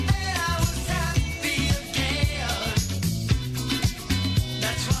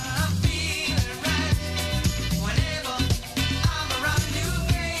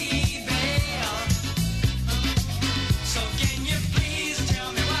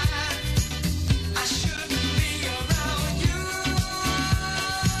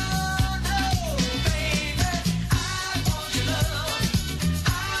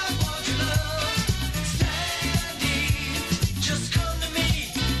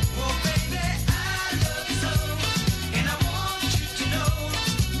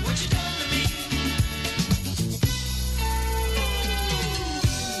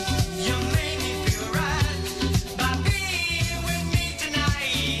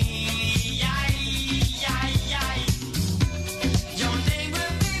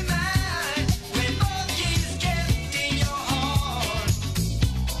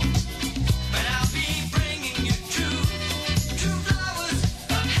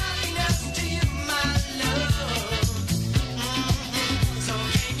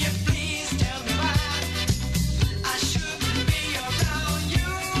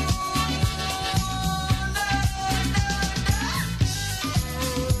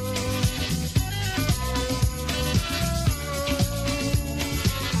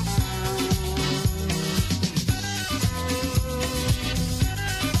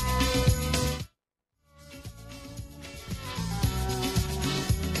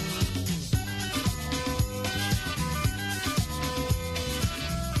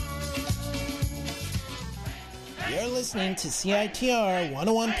listening to CITR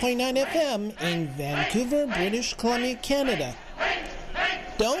 101.9 FM in Vancouver, British Columbia, Canada.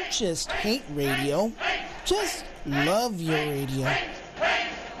 Don't just hate radio, just love your radio.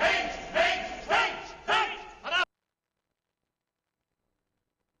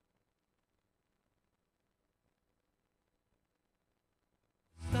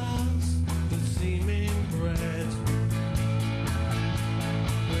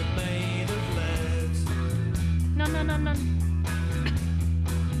 No.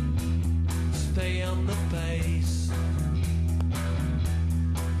 Stay on the base.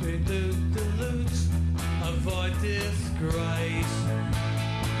 Elude the loot. Avoid disgrace.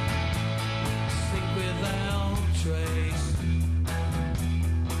 Sink without trace.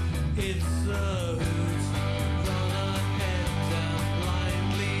 It's a hoot. Run ahead and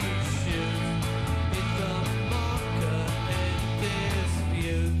blindly shoot. It's a marker and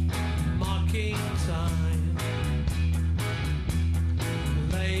dispute. Marking time.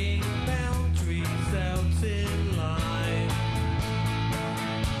 Laying boundaries out in life.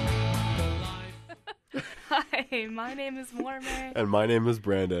 Hi, my name is Mormei. And my name is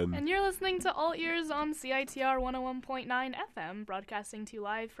Brandon. And you're listening to All Ears on CITR 101.9 FM, broadcasting to you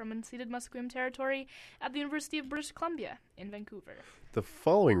live from unceded Musqueam territory at the University of British Columbia in Vancouver. The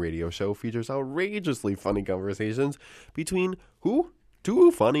following radio show features outrageously funny conversations between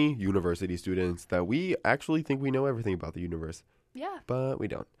two funny university students that we actually think we know everything about the universe. Yeah. But we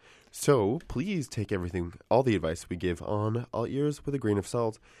don't. So please take all the advice we give on All Ears with a grain of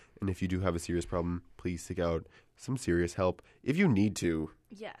salt. And if you do have a serious problem, please seek out some serious help if you need to.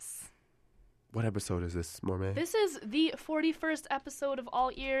 Yes. What episode is this, Mormei? This is the 41st episode of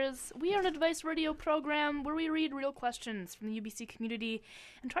All Ears. We are an advice radio program where we read real questions from the UBC community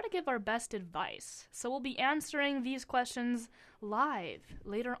and try to give our best advice. So we'll be answering these questions live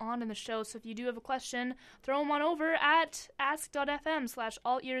later on in the show. So if you do have a question, throw them on over at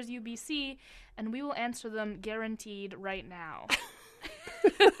ask.fm/allearsubc and we will answer them guaranteed right now.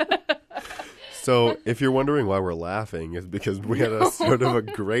 So if you're wondering why we're laughing, it's because we had a sort of a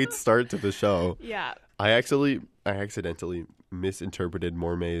great start to the show. Yeah. I accidentally misinterpreted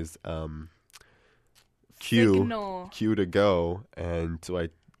Mormei's cue to go, and so I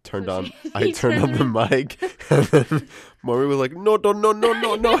turned on the mic, and then Mormei was like, no,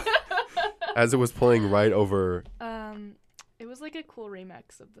 as it was playing right over. It was like a cool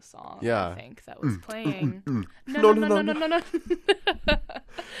remix of the song. Yeah. I think that was playing. No.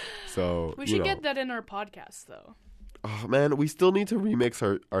 So we should get that in our podcast, though. Oh man, we still need to remix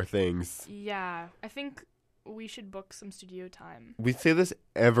our things. Yeah, I think we should book some studio time. We say this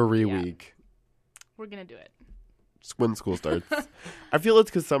every week. We're gonna do it when school starts. I feel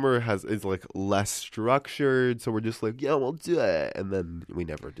it's because summer is like less structured, so we're just like, yeah, we'll do it, and then we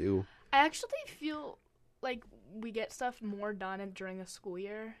never do. I actually feel like we get stuff more done during the school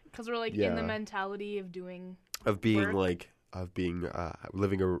year because we're like in the mentality of being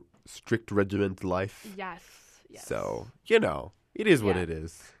living a strict regiment life. Yes. So it is what it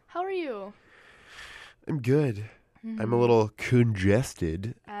is. How are you? I'm good. Mm-hmm. I'm a little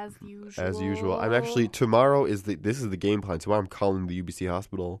congested as usual. I'm actually tomorrow this is the game plan. Tomorrow I'm calling the UBC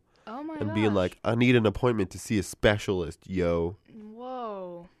hospital. Oh my and being like, I need an appointment to see a specialist, yo.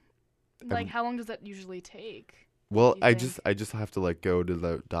 Whoa. Like, how long does that usually take? Well, I just have to like go to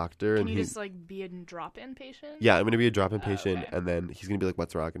the doctor. Can you just like be a drop-in patient? Yeah, I'm gonna be a drop-in patient, okay. And then he's gonna be like,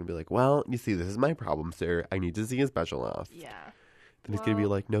 "What's wrong?" And be like, "Well, you see, this is my problem, sir. I need to see a specialist." Yeah. Then he's gonna be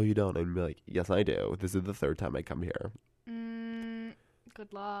like, "No, you don't," and be like, "Yes, I do. This is the third time I come here."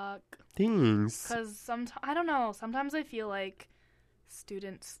 Good luck. Thanks. Because I don't know. Sometimes I feel like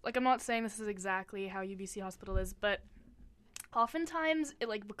students, like, I'm not saying this is exactly how UBC Hospital is, but oftentimes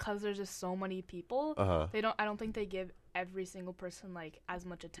because there's just so many people, I don't think they give every single person like as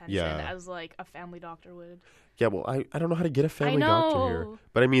much attention as like a family doctor would. Yeah, well, I don't know how to get a family doctor here,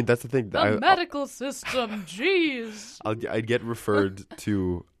 but I mean that's the thing. The medical system, jeez. I'd get referred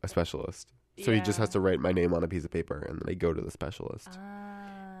to a specialist, so he just has to write my name on a piece of paper, and then I go to the specialist,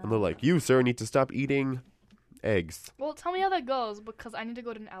 and they're like, "You, sir, need to stop eating eggs." Well, tell me how that goes, because I need to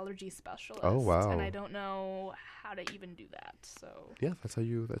go to an allergy specialist. Oh wow! And I don't know how to even do that. So yeah, that's how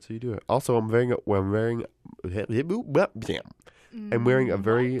you do it. Also, I'm wearing a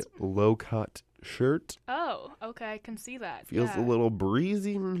very low cut shirt. Oh, okay, I can see that. Feels a little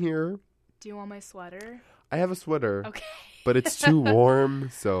breezy in here. Do you want my sweater? I have a sweater. Okay. But it's too warm,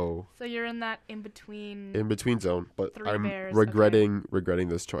 so. So you're in that in between zone, but I'm bears. regretting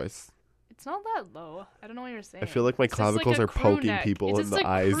this choice. It's not that low. I don't know what you're saying. I feel like my clavicles are poking people in the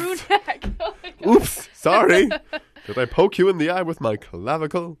eyes. Crew neck. Oh oops, sorry. Did I poke you in the eye with my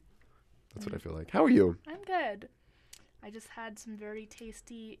clavicle? That's what I feel like. How are you? I'm good. I just had some very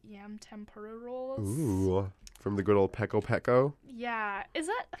tasty yam tempura rolls. Ooh, from the good old Pecco Pecco. Yeah, is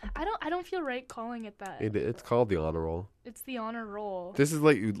that? I don't feel right calling it that. It's called the honor roll. It's the honor roll. This is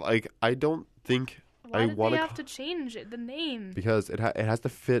like I don't think Why I did want they have to change it? The name. because it has to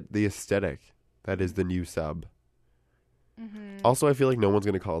fit the aesthetic that is the new sub. Mm-hmm. Also, I feel like no one's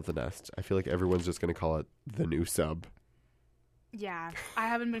gonna call it the nest. I feel like everyone's just gonna call it the new sub. Yeah, I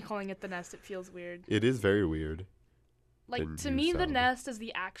haven't been calling it the nest. It feels weird. It is very weird. Like, The to new me, the sub. nest is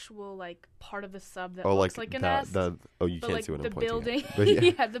the actual, like, part of the sub that Oh, looks like like a that. nest. You but, can't like, see what the I'm pointing building, at. But yeah,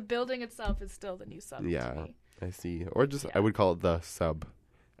 yeah, the building itself is still the new sub Yeah. to me. I see. Or just Yeah. I would call it the sub,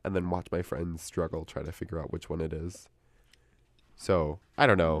 and then watch my friends struggle try to figure out which one it is. So I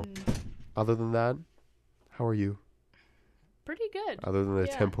don't know. Other than that, how are you? Pretty good. Other than the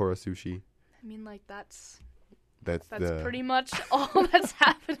Yeah. tempura sushi, I mean, like, that's that's the. pretty much all that's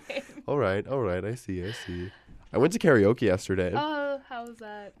happening. All right. I see. I went to karaoke yesterday. Oh, how was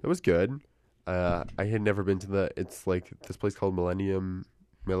that? It was good. I had never been to it's like this place called Millennium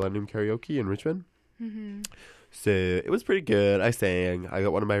Karaoke in Richmond. Mm-hmm. So it was pretty good. I sang. I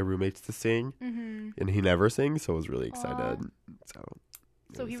got one of my roommates to sing, Mm-hmm. and he never sings, so I was really excited.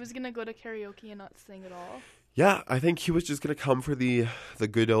 So he was gonna go to karaoke and not sing at all? Yeah, I think he was just gonna come for the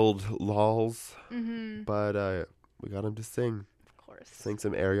good old lols, Mm-hmm. but we got him to sing. Of course. Sing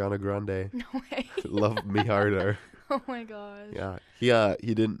some Ariana Grande. No way. Love Me Harder. Oh my gosh. Yeah.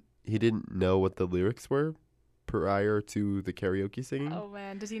 He didn't know what the lyrics were prior to the karaoke singing. Oh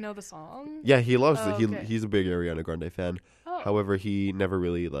man, does he know the song? Yeah, he loves Oh, it. okay. He's a big Ariana Grande fan. Oh. However, he never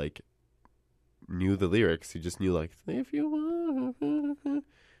really knew the lyrics. He just knew if you want.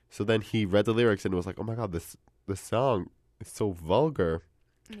 So then he read the lyrics and was like, "Oh my god, this song is so vulgar."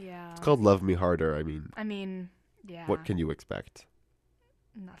 Yeah. It's called "Love Me Harder." I mean, Yeah. what can you expect?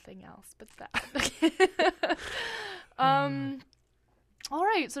 Nothing else but that. All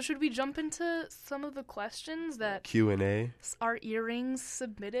right, so should we jump into some of the questions that Q&A. our earrings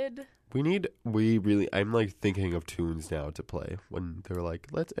submitted? I'm thinking of tunes now to play when they're like,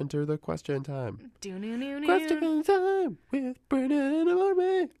 let's enter the question time. Do-no-no-no. Question time with Brennan and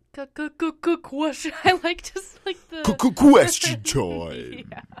Mormei. Question. I like just like the Question time.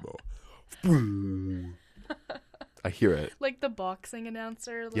 Yeah. Boom. I hear it. Like the boxing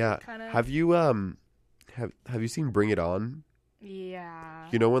announcer. Like, Yeah. kind of. Have you have you seen Bring It On? Yeah.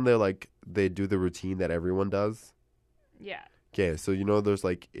 You know when they do the routine that everyone does? Yeah. Okay, so there's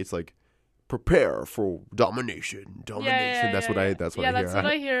it's prepare for domination. That's what I hear. That's what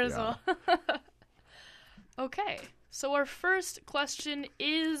I hear as Yeah. well. Okay. So our first question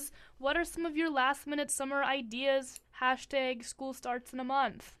is, what are some of your last minute summer ideas? # school starts in a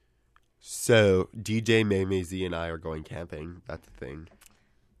month. So DJ Mormei Z and I are going camping. That's the thing.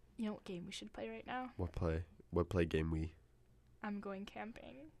 You know what game we should play right now? What play game we? I'm going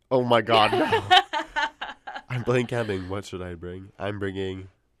camping. Oh my god, no. I'm playing camping. What should I bring? I'm bringing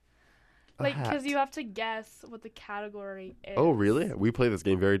a hat. Because you have to guess what the category is. Oh, really? We play this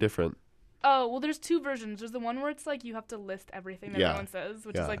game very different. Oh, well, there's two versions. There's the one where it's you have to list everything that Yeah. everyone says,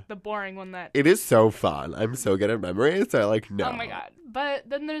 which Yeah. is the boring one that... It is so fun. I'm so good at memory. So no. Oh my god. But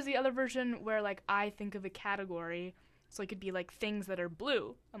then there's the other version where I think of a category. So it could be things that are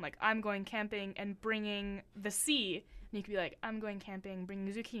blue. I'm I'm going camping and bringing the sea. And you could be I'm going camping,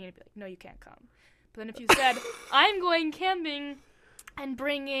 bringing zucchini. And you'd be no, you can't come. But then if you said, I'm going camping and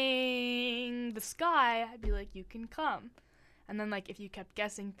bringing the sky, I'd be you can come. And then if you kept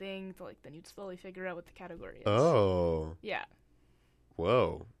guessing things, then you'd slowly figure out what the category is. Oh. Yeah.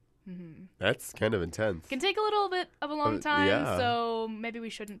 Whoa. Mm-hmm. That's kind of intense. Can take a little bit of a long time, yeah. so maybe we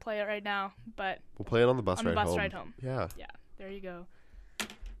shouldn't play it right now. But We'll play it on the bus on ride the bus home. ride home. Yeah. Yeah, there you go.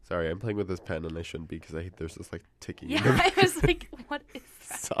 Sorry, I'm playing with this pen and I shouldn't be because there's this ticking. Yeah, I was what is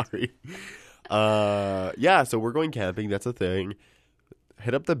that? Sorry. Yeah, so we're going camping. That's a thing.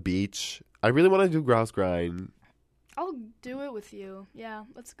 Hit up the beach. I really want to do grouse grind. I'll do it with you. Yeah,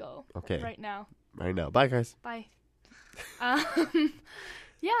 let's go. Okay. Right now. Right now. Bye, guys. Bye.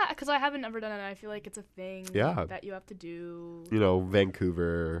 Yeah, because I haven't ever done it. And I feel like it's a thing Yeah. that you have to do.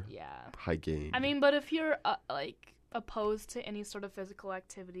 Vancouver, Yeah. hiking. I mean, but if you're opposed to any sort of physical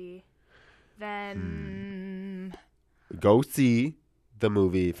activity, then Go see the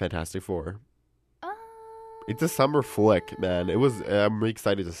movie Fantastic Four. It's a summer flick, man. I'm really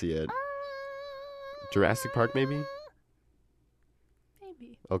excited to see it. Jurassic Park, maybe?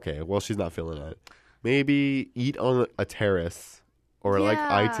 Maybe. Okay, well, she's not feeling it. Maybe eat on a terrace. Or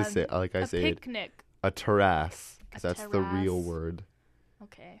I say a it, picnic. a terrace. Because A that's the real terrace. word.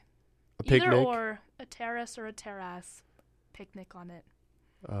 Okay. A picnic. Either or, a terrace or a terrace. Picnic on it.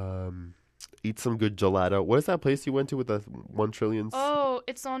 eat some good gelato. What is that place you went to with the 1 trillion? Oh,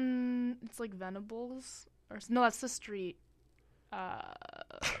 it's like Venables. No, that's the street.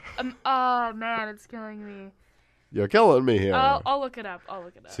 Oh, man, it's killing me. You're killing me here. I'll look it up.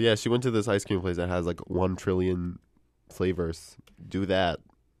 So yeah, she went to this ice cream place that has like 1 trillion flavors. Do that.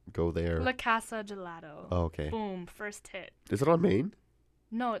 Go there. La Casa Gelato. Oh, okay. Boom, first hit. Is it on Main?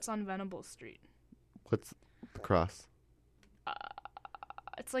 No, it's on Venables Street. What's the cross?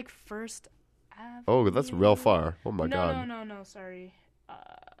 It's like First Avenue. Oh, that's real far. Oh my god. No, sorry.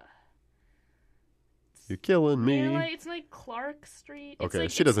 You're killing me. It's like Clark Street. Okay,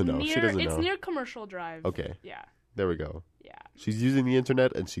 she doesn't know. She doesn't know. It's near Commercial Drive. Okay. Yeah. There we go. Yeah. She's using the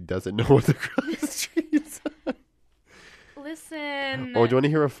internet and she doesn't know what the cross streets are. Listen. Oh, do you want to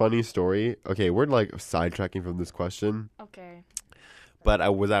hear a funny story? Okay, we're like sidetracking from this question. Okay. But I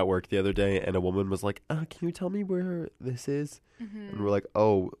was at work the other day and a woman was like, can you tell me where this is? Mm-hmm. And we're like,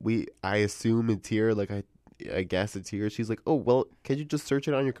 I assume it's here. Like, I guess it's here. She's like, oh, well, can you just search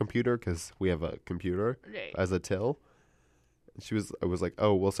it on your computer? Because we have a computer as a till. I was like,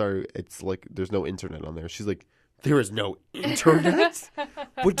 oh, well, sorry. It's like, there's no internet on there. She's like, there is no internet?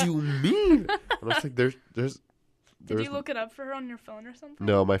 What do you mean? And I was like, there's Did you look it up for her on your phone or something?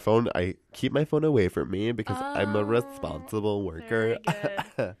 No, my phone, I keep my phone away from me because I'm a responsible worker. Very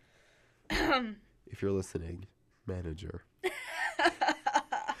good. If you're listening, manager.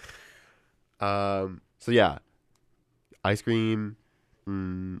 So yeah, ice cream.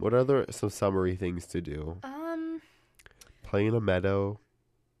 What are some summery things to do? Play in a meadow.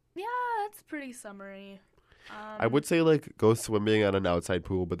 Yeah, that's pretty summery. I would say like go swimming at an outside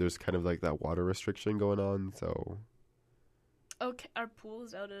pool, but there's kind of like that water restriction going on. So. Okay, our pool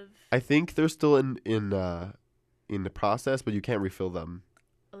is out of. I think they're still in the process, but you can't refill them.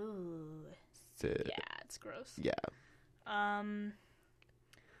 Ooh. So, yeah, it's gross. Yeah.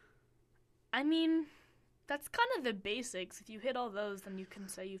 I mean, that's kind of the basics. If you hit all those, then you can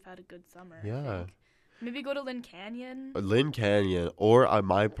say you've had a good summer. Yeah. Maybe go to Lynn Canyon. Lynn Canyon, or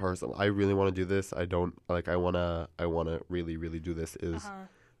my person. I really want to do this. I don't like. I wanna really, really do this. Is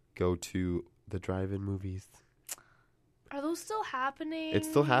go to the drive-in movies. Are those still happening? It's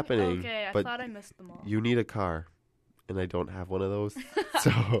still happening. Okay, I thought I missed them all. You need a car, and I don't have one of those.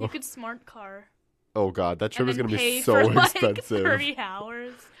 So you could smart car. Oh god, that trip is gonna be so for expensive. 30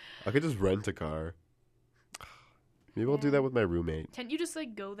 hours. I could just rent a car. Maybe I'll do that with my roommate. Can't you just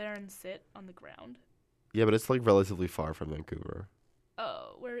like go there and sit on the ground? Yeah, but it's like relatively far from Vancouver.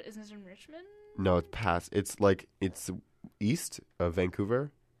 Oh, where is this in Richmond? No, it's past. It's east of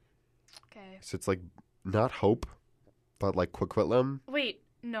Vancouver. Okay. So it's like not Hope, but like Coquitlam. Wait,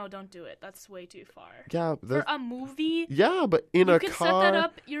 no, don't do it. That's way too far. Yeah, for a movie. Yeah, but in a car. You could set that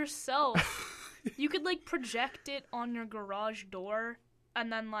up yourself. You could like project it on your garage door. And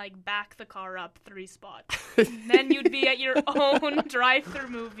then, like, back the car up 3 spots. Then you'd be at your own drive-thru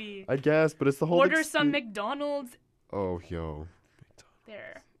movie. I guess, but it's the whole... Order some McDonald's. Oh, yo.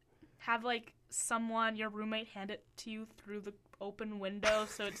 There. Have, like, your roommate hand it to you through the open window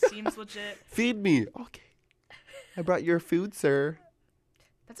so it seems legit. Feed me. Okay. I brought your food, sir.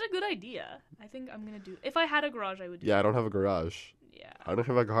 That's a good idea. I think I'm going to do... If I had a garage, I would do Yeah, I don't have a garage. Yeah. I don't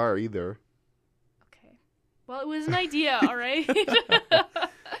have a car either. Well, it was an idea, all right?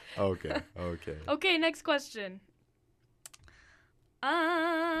 Okay. Okay, next question.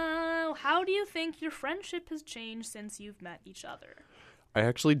 How do you think your friendship has changed since you've met each other? I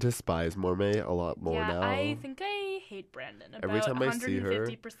actually despise Mormei a lot more now. I think I hate Brandon. Every time I see her,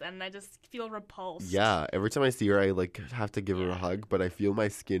 150%, I just feel repulsed. Yeah, every time I see her, I like have to give her a hug, but I feel my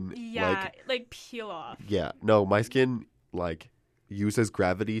skin like peel off. Yeah, no, my skin like uses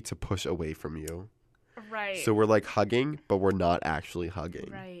gravity to push away from you. Right. So we're like hugging, but we're not actually hugging.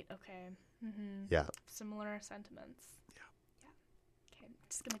 Right. Okay. Mm-hmm. Yeah. Similar sentiments. Yeah. Okay.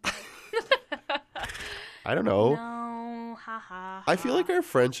 Just gonna go. I don't know. No. Ha. I feel like our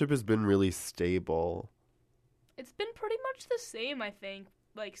friendship has been really stable. It's been pretty much the same, I think.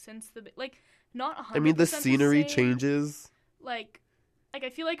 Like since not 100%. I mean, the scenery changes. Like I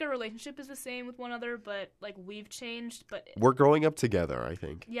feel like our relationship is the same with one another, but, like, we've changed, but... We're growing up together, I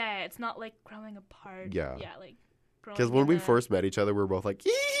think. Yeah, it's not, like, growing apart. Yeah. Yeah, like, growing because when we first met each other, we were both like,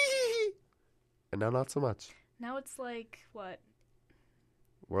 yee! And now not so much. Now it's like, what?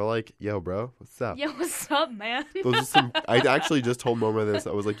 We're like, yo, bro, what's up? Yeah, what's up, man? Those are some... I actually just told Mama this.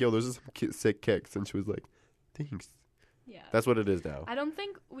 I was like, yo, those are some sick kicks. And she was like, thanks. Yeah. That's what it is now. I don't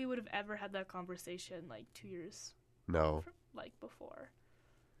think we would have ever had that conversation, like, 2 years... No. Before.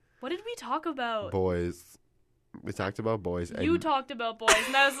 What did we talk about? Boys. We talked about boys. You talked about boys,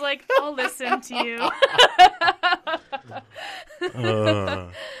 and I was like, I'll listen to you.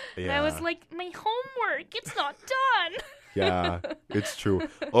 And I was like, my homework, it's not done. Yeah, it's true.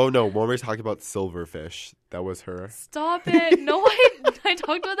 Oh no, Mormei talked about silverfish. That was her. Stop it. No, I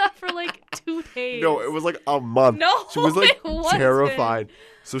talked about that for like 2 days. No, it was like a month. No, she was like it wasn't. terrified.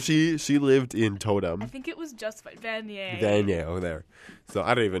 So she lived in Totem. I think it was Justified. Vanier. Vanier, there. So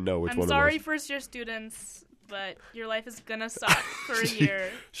I don't even know which I'm one sorry, it was. first year students, but your life is gonna suck for a year.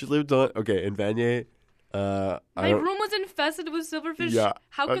 She lived in Vanier. My room was infested with silverfish. Yeah,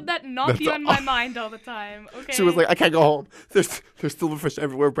 How could that not be on my mind all the time? Okay. She was like, I can't go home. There's silverfish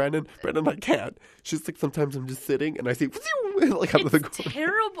everywhere, Brandon. Brandon, I can't. She's like, sometimes I'm just sitting and I see like out of the corner.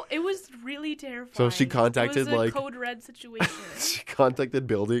 Terrible. It was really terrifying. So she contacted it was a code red situation. She contacted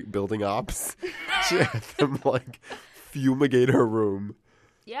building ops. She had them like fumigate her room.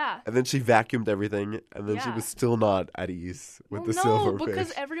 Yeah. And then she vacuumed everything, and then she was still not at ease with the silverfish. No,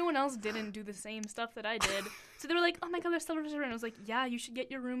 because everyone else didn't do the same stuff that I did. So they were like, oh my god, there's silverfish around. I was like, yeah, you should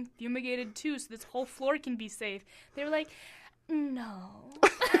get your room fumigated too, so this whole floor can be safe. They were like, no.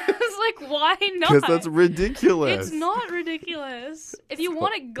 I was like, why not? Because that's ridiculous. It's not ridiculous. If you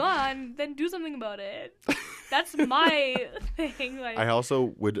want it gone, then do something about it. That's my thing. Like, I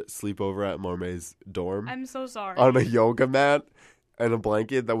also would sleep over at Mormei's dorm. I'm so sorry. On a yoga mat. And a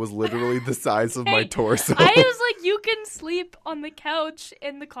blanket that was literally the size of my torso. I was like, you can sleep on the couch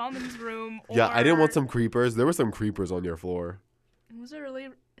in the commons room. Yeah, I didn't want some creepers. There were some creepers on your floor. It was a really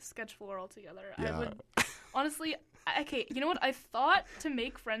sketch floor altogether. Yeah. I would, honestly, okay, you know what? I thought to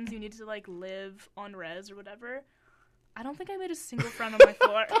make friends you need to, like, live on res or whatever. I don't think I made a single friend on my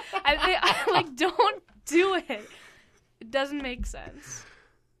floor. I like, don't do it. It doesn't make sense.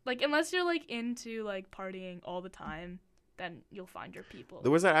 Like, unless you're, like, into, like, partying all the time, then you'll find your people.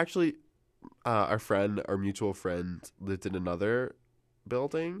 There was actually our mutual friend lived in another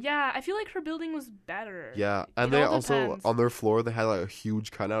building. Yeah, I feel like her building was better. Yeah, and they also, on their floor, they had like a huge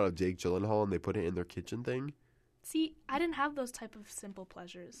cutout of Jake Gyllenhaal, and they put it in their kitchen thing. See, I didn't have those type of simple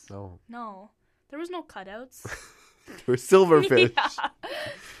pleasures. No. There was no cutouts. There were silverfish.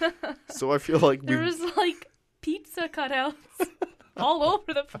 Yeah. So I feel like there was like pizza cutouts all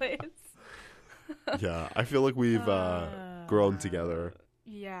over the place. Yeah, I feel like we've grown together.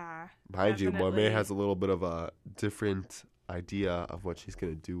 Yeah. Mind you, Mormei has a little bit of a different idea of what she's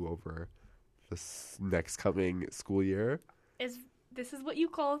going to do over this next coming school year. This is what you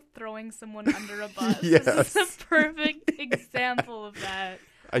call throwing someone under a bus. Yes. This is a perfect example of that.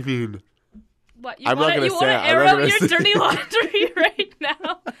 I mean, what, I'm not going to say it. Air out your dirty laundry right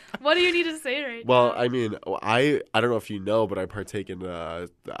now? What do you need to say right now? Well, I mean, I don't know if you know, but I partake in a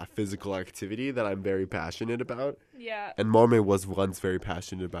physical activity that I'm very passionate about. Yeah. And Mormei was once very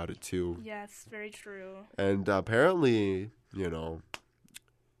passionate about it too. Yes, very true. And apparently,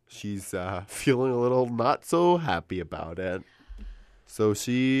 she's feeling a little not so happy about it. So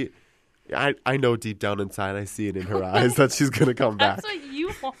I know deep down inside, I see it in her eyes that she's going to come back. That's what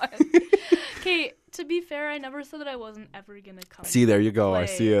you want. Okay, to be fair, I never said that I wasn't ever going to come. See, there you go. Play. I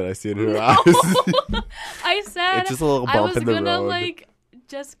see it in her eyes. I said it's just a little bump I was in the going to, road.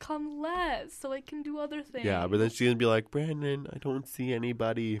 just come less so I can do other things. Yeah, but then she's going to be like, Brandon, I don't see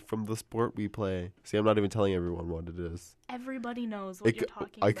anybody from the sport we play. See, I'm not even telling everyone what it is. Everybody knows what you're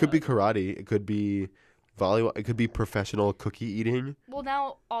talking about. It could be karate. It could be volleyball. It could be professional cookie eating. Well,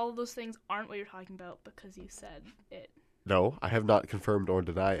 now all of those things aren't what you're talking about because you said it. No, I have not confirmed or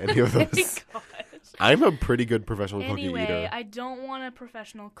denied any of those. Gosh. I'm a pretty good professional cookie eater. Anyway, I don't want a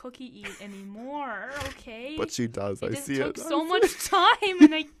professional cookie eat anymore, okay? But she does. I see it. It took so much time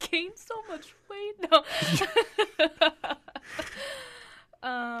and I gained so much weight.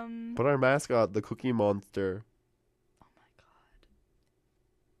 No. But our mascot, the Cookie Monster. Oh my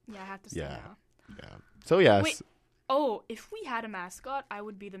god. Yeah, I have to say now. Yeah. So yes. Wait. Oh, if we had a mascot, I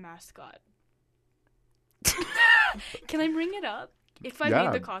would be the mascot. Can I bring it up? If I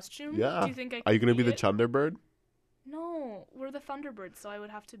made the costume? Yeah. Do you think I could Are you going to be the it? Thunderbird? No, we're the Thunderbirds, so I would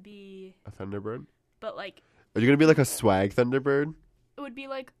have to be A Thunderbird? But like Are you going to be like a swag Thunderbird? it would be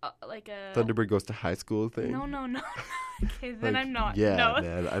like a Thunderbird goes to high school thing? No. Okay, then Like, I'm not. Yeah, no.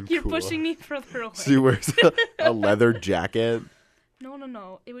 man, I'm You're cool. pushing me further away. She wears a leather jacket.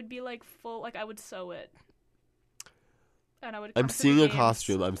 No. It would be like full, like I would sew it. And I would. I'm come to the seeing a games.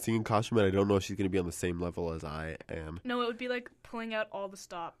 costume. And I don't know if she's going to be on the same level as I am. No, it would be like pulling out all the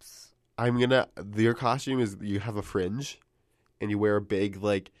stops. Your costume is, you have a fringe, and you wear a big,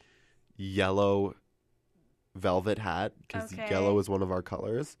 like, yellow velvet hat, because yellow is one of our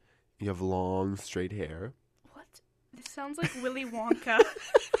colors. You have long, straight hair. What? This sounds like Willy Wonka.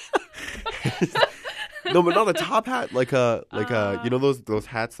 No, but not a top hat, like a you know those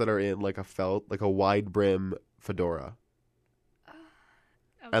hats that are in like a felt, like a wide brim fedora.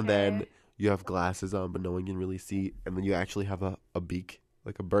 Okay. And then you have glasses on, but no one can really see. And then you actually have a beak,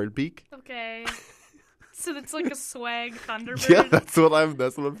 like a bird beak. Okay. So it's like a swag Thunderbird. Yeah, that's what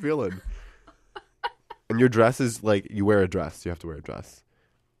I'm feeling. And your dress is like, you wear a dress. You have to wear a dress.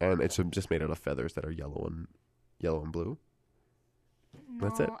 And it's just made out of feathers that are yellow and blue. No,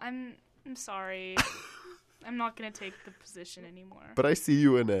 That's it. I'm sorry. I'm not gonna take the position anymore. But I see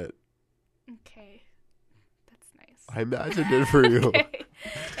you in it. Okay. That's nice. I imagined it for you. Okay.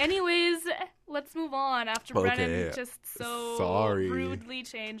 Anyways, let's move on after Brennan just Sorry. rudely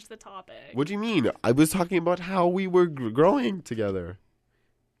changed the topic. What do you mean? I was talking about how we were growing together.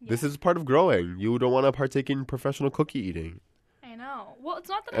 Yeah. This is part of growing. You don't want to partake in professional cookie eating. I know. Well, it's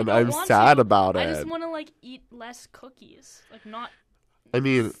not that And I don't I'm want sad to. about I it. just want to like eat less cookies. Like not I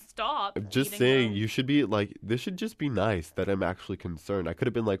mean, stop. I'm just eating saying, them. you should be like, this should just be nice that I'm actually concerned. I could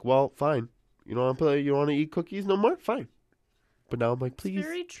have been like, well, fine. You don't want to eat cookies no more? Fine. But now I'm like, please. It's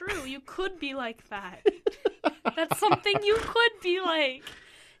very true. You could be like that. That's something you could be like.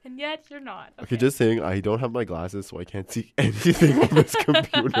 And yet you're not. Okay, just saying, I don't have my glasses, so I can't see anything on this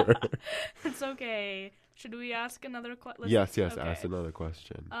computer. It's okay. Should we ask another question? Yes, Okay. ask another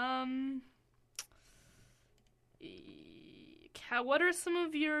question. What are some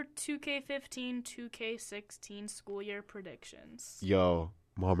of your 2K15, 2K16 school year predictions? Yo,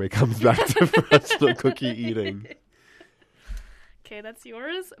 Mormei comes back to professional cookie eating. Okay, that's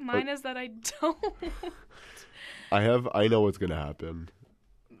yours. Mine is that I don't. I know what's gonna happen.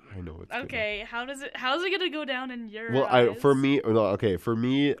 Okay, how's it gonna go down in your Well, eyes? for me,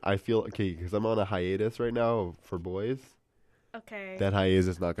 I feel because I'm on a hiatus right now for boys. Okay. That hiatus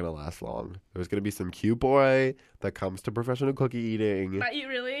is not gonna last long. There's gonna be some cute boy that comes to professional cookie eating, Not you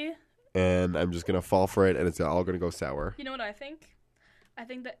really? and I'm just gonna fall for it, and it's all gonna go sour. You know what I think? I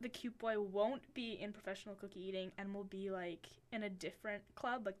think that the cute boy won't be in professional cookie eating and will be like in a different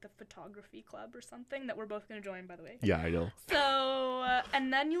club, like the photography club or something that we're both going to join, by the way. Yeah, I know. So,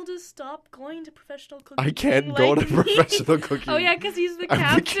 and then you'll just stop going to professional cookie I eating can't go like to me. professional cookie. Oh, yeah, because he's the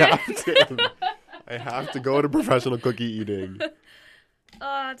I'm the captain. captain. I have to go to professional cookie eating. Oh,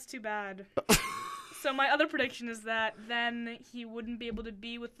 that's too bad. So my other prediction is that then he wouldn't be able to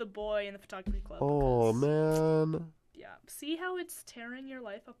be with the boy in the photography club. Oh, because- man. Yeah. See how it's tearing your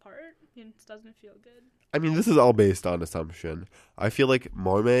life apart? It doesn't feel good. I mean, this is all based on assumption. I feel like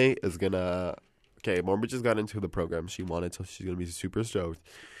Mormei is gonna... Okay, Mormei just got into the program she wanted, so she's gonna be super stoked.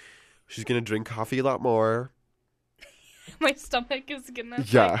 She's gonna drink coffee a lot more. My stomach is gonna...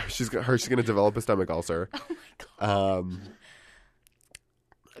 Yeah, like... she's gonna develop a stomach ulcer. Oh my god.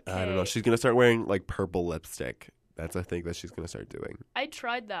 I don't know. She's gonna start wearing like purple lipstick. That's a thing that she's gonna start doing. I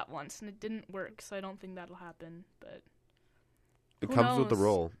tried that once and it didn't work, so I don't think that'll happen. But It who comes with the knows?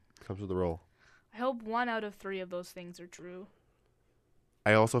 role. It comes with the role. I hope 1 out of 3 of those things are true.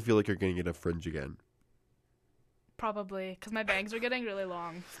 I also feel like you're gonna get a fringe again. Probably, because my bangs are getting really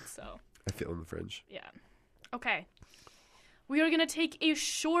long. So I feel in the fringe. yeah. Okay. We are gonna take a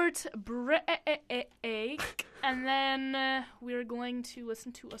short break, and then we are going to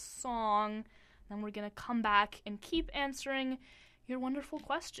listen to a song. Then we're gonna come back and keep answering your wonderful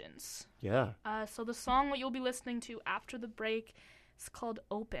questions. Yeah. So the song that you'll be listening to after the break is called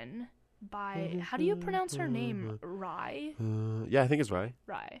 "Open" by, how do you pronounce her name? Rye. Yeah, I think it's rye.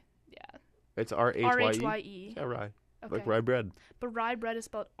 Rye. Yeah. It's R-H-Y-E. R-H-Y-E. Yeah, rye. Okay. Like rye bread. But rye bread is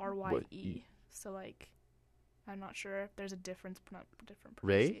spelled R-Y-E. Y-E. So, like, I'm not sure if there's a different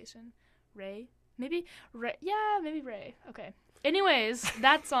Ray? pronunciation. Ray? Maybe Ray. Yeah, maybe Ray. Okay. Anyways,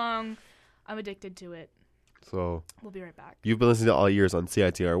 that song, I'm addicted to it. So, We'll be right back. you've been listening to All Years on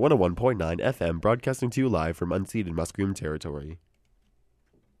CITR 101.9 FM, broadcasting to you live from unceded Musqueam territory.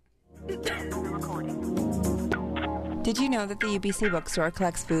 Did you know that the UBC bookstore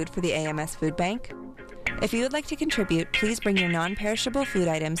collects food for the AMS Food Bank? If you would like to contribute, please bring your non-perishable food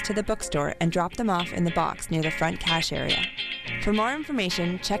items to the bookstore and drop them off in the box near the front cash area. For more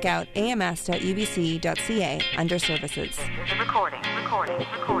information, check out ams.ubc.ca under Services. Recording.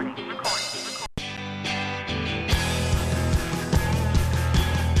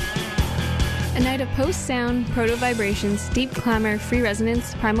 A night of post-sound, proto-vibrations, deep clamor, free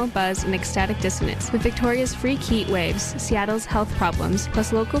resonance, primal buzz, and ecstatic dissonance with Victoria's Freak Heat Waves, Seattle's Health Problems,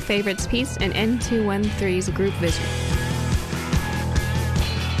 plus local favorites Peace and N213's Group Vision.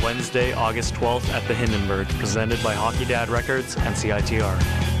 Wednesday, August 12th at the Hindenburg, presented by Hockey Dad Records and CITR.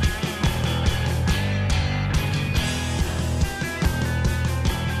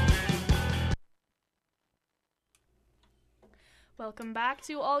 Welcome back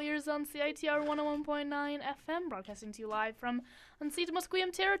to All Years on CITR 101.9 FM, broadcasting to you live from unceded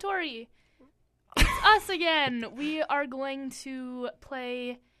Musqueam territory. Us again. We are going to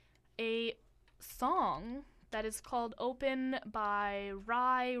play a song that is called Open by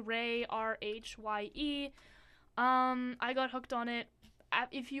Ray, R-H-Y-E. I got hooked on it.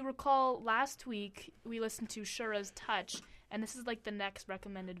 If you recall, last week we listened to Shura's Touch, and this is like the next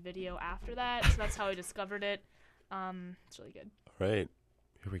recommended video after that, so that's how I discovered it. It's really good. All right,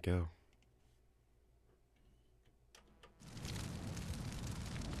 here we go.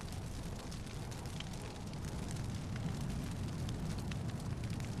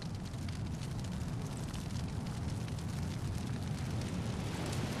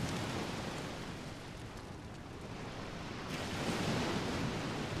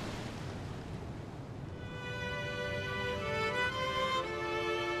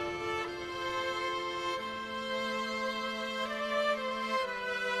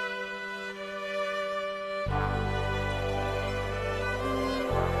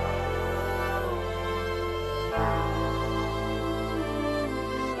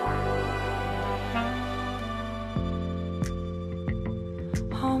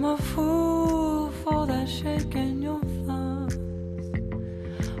 I'm a fool for that shake in your thighs.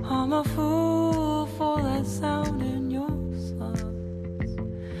 I'm a fool for that sound in your sighs.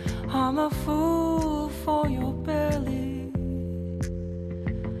 I'm a fool for your belly.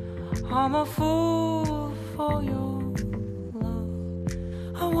 I'm a fool for your love.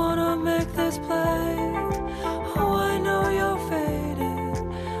 I wanna make this play. Oh, I know you're faded.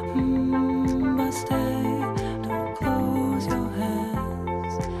 But stay, don't close your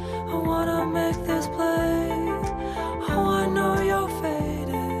hands. I wanna make this play. Oh, I know you're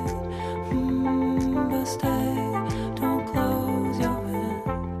faded. But stay, don't close your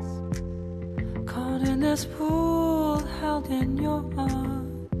hands. Caught in this pool, held in your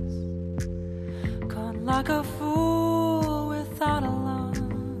arms. Caught like a fool without a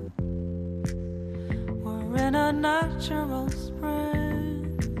line. We're in a natural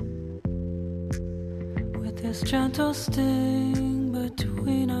spring, with this gentle sting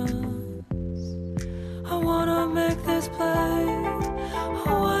between us. I wanna make this play.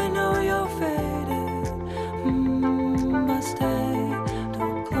 Oh, I know you're faded. But stay,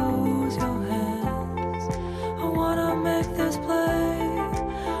 don't close your hands. I wanna make this play.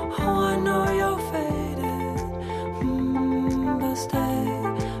 Oh, I know you're faded. But stay,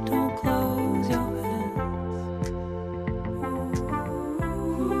 don't close your hands.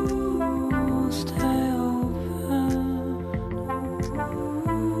 Ooh, stay open.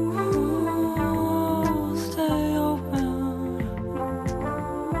 Ooh, stay open.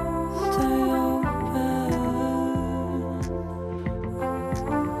 Stay open.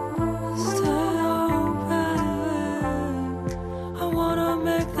 Stay open. I wanna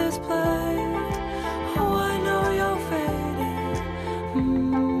make this play. Oh, I know you're faded.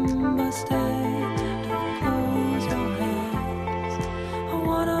 But stay, don't close your hands. I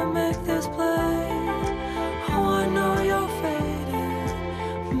wanna make this play. Oh, I know you're faded.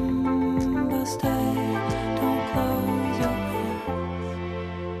 But stay, don't close your hands.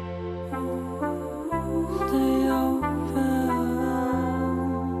 Stay open.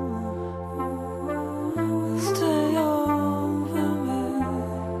 Stay open, babe.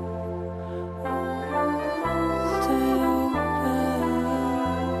 Stay open.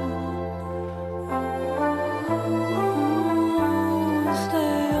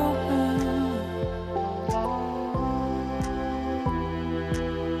 Stay open.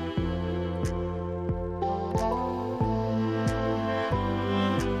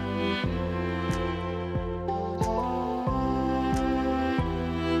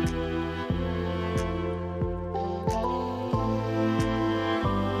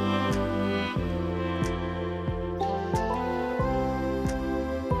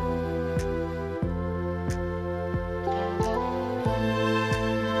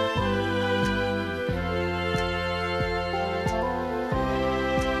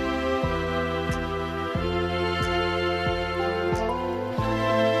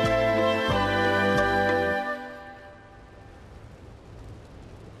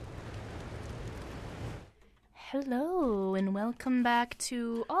 Hello, and welcome back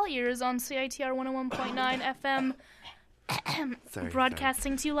to All Ears on CITR 101.9 FM.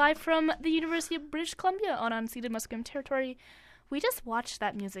 Broadcasting to you live from the University of British Columbia on unceded Musqueam territory. We just watched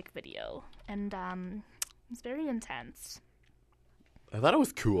that music video, and it's very intense. I thought it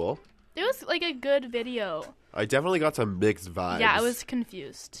was cool. It was like a good video. I definitely got some mixed vibes. Yeah, I was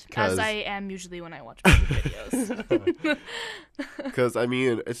confused, 'Cause- as I am usually when I watch music videos. Because, I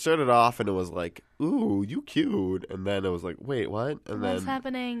mean, it started off and it was like, ooh, you cute. And then it was like, wait, what? And What's then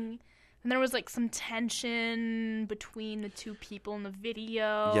happening? And there was like some tension between the two people in the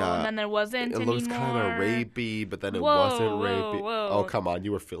video. Yeah. And then there wasn't anymore. It looks kind of rapey, but then it Whoa, wasn't whoa, rapey. whoa. Oh, come on.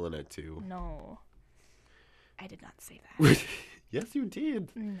 You were feeling it, too. No. I did not say that. Yes, you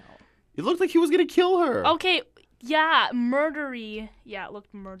did. No. It looked like he was going to kill her. Okay. Yeah. Murdery. Yeah, it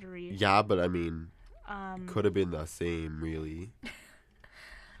looked murdery. Yeah, but I mean, could have been the same, really.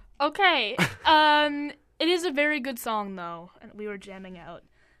 Okay. It is a very good song, though. And we were jamming out.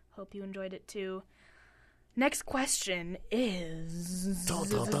 Hope you enjoyed it, too. Next question is...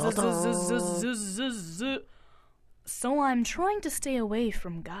 So I'm trying to stay away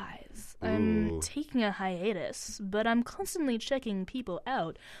from guys. I'm taking a hiatus, but I'm constantly checking people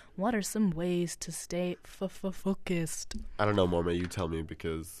out. What are some ways to stay focused? I don't know, Mormei. You tell me,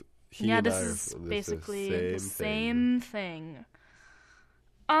 because he and this I are is this basically the same thing.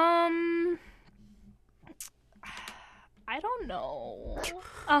 I don't know.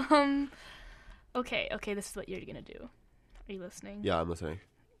 Okay, this is what you're gonna do. Are you listening? Yeah, I'm listening.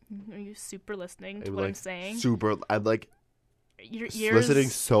 Are you super listening to what I'm saying? Super. I'm like your ears... listening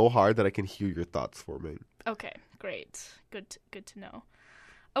so hard that I can hear your thoughts forming. Okay, great. Good to know.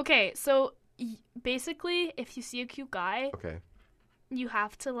 Okay, so basically, if you see a cute guy, you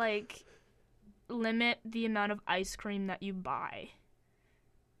have to like limit the amount of ice cream that you buy.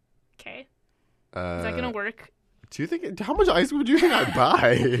 Okay? Is that gonna work? Do you think how much ice cream do you think I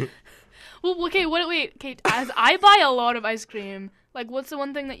buy? Well, okay, wait. Okay, as I buy a lot of ice cream. Like, what's the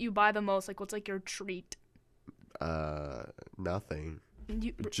one thing that you buy the most? Like, what's like your treat? Nothing.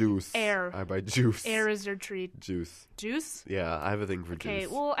 Juice. Air. I buy juice. Air is your treat. Juice. Juice? Yeah, I have a thing for juice. Okay,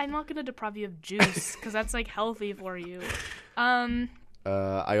 well, I'm not gonna deprive you of juice because that's like healthy for you.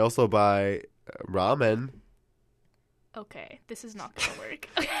 I also buy ramen. Okay, this is not gonna work.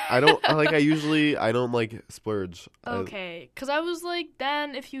 I don't like splurge. Okay, because I was like,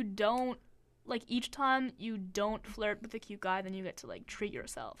 then if you don't, like each time you don't flirt with a cute guy, then you get to like treat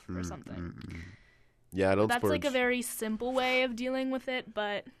yourself or something. Yeah, I don't That's splurge. like a very simple way of dealing with it,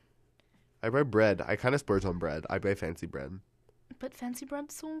 but... I buy bread. I kind of splurge on bread. I buy fancy bread. But fancy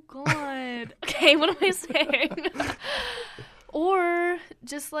bread's so good. Okay, what am I saying? Or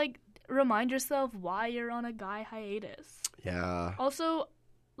just like remind yourself why you're on a guy hiatus. Yeah. Also,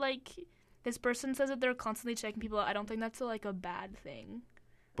 like, this person says that they're constantly checking people out. I don't think that's like a bad thing.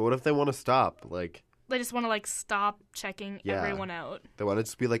 But what if they want to stop? Like, they just want to like stop checking everyone out. They want to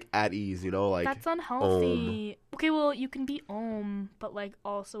just be like at ease, you know, like that's unhealthy. Okay, well, you can be but like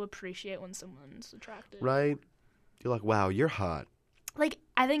also appreciate when someone's attractive. Right? You're like, wow, you're hot. Like,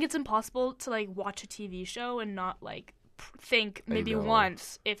 I think it's impossible to like watch a TV show and not like think maybe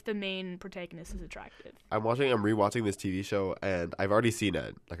once if the main protagonist is attractive. I'm rewatching this TV show and I've already seen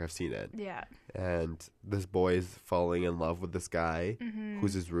it. Like, I've seen it. Yeah. And this boy's falling in love with this guy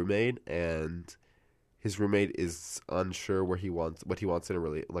who's his roommate, and his roommate is unsure what he wants in a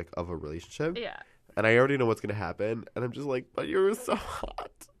relationship. Yeah. And I already know what's gonna happen, and I'm just like, but you're so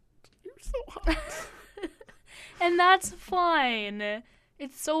hot. You're so hot. And that's fine.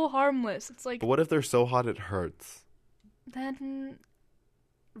 It's so harmless. It's like, but what if they're so hot it hurts? Then,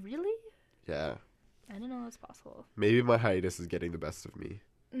 really? Yeah. I don't know that's possible. Maybe my hiatus is getting the best of me.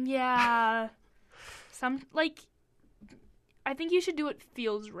 Yeah. I think you should do what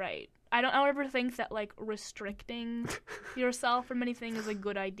feels right. I don't ever think that, like, restricting yourself from anything is a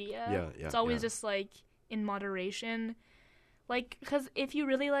good idea. Yeah. It's always just, like, in moderation. Like, because if you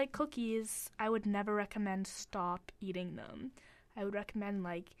really like cookies, I would never recommend stop eating them. I would recommend,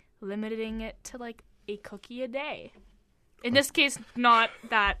 like, limiting it to, like, a cookie a day. In this case, not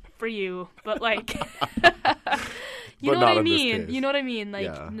that for you, but like, you know what I mean? You know what I mean?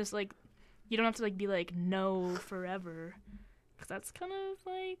 Like, just like, you don't have to like be like, no forever. Because that's kind of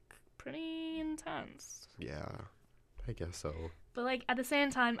like pretty intense. Yeah, I guess so. But like, at the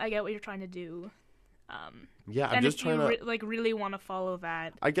same time, I get what you're trying to do. Yeah, I'm just trying to like really want to follow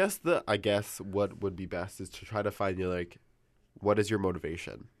that. I guess what would be best is to try to find like, what is your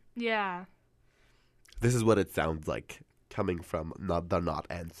motivation? Yeah. This is what it sounds like coming from the not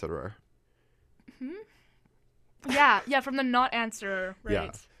answerer. Yeah, from the not answerer, right?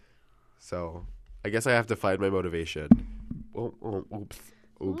 Yeah. So, I guess I have to find my motivation. Oops.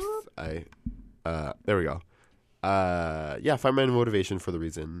 There we go. Find my motivation for the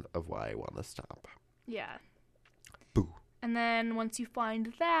reason of why I want to stop. Yeah. Boo. And then once you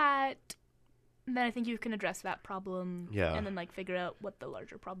find that, then I think you can address that problem. Yeah. And then like figure out what the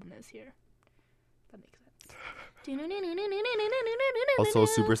larger problem is here. That makes sense. Also,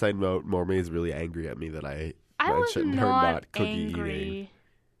 super side note, Mormei is really angry at me that I mentioned her not cookie eating.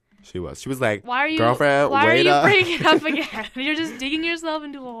 She was like, why are you, girlfriend, why wait are up. you breaking up again? You're just digging yourself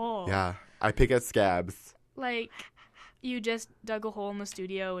into a hole. Yeah, I pick at scabs. Like, you just dug a hole in the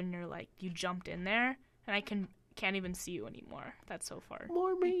studio and you're like, you jumped in there and I can't even see you anymore. That's so far.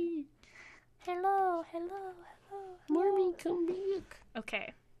 Mormei. Hello. Mormei, come back.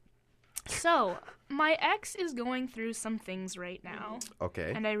 Okay. So, my ex is going through some things right now.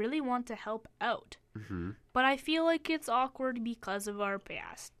 Okay. And I really want to help out. Mm-hmm. But I feel like it's awkward because of our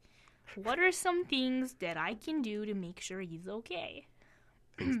past. What are some things that I can do to make sure he's okay?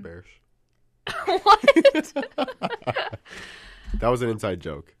 Thanks, Bears. What? That was an inside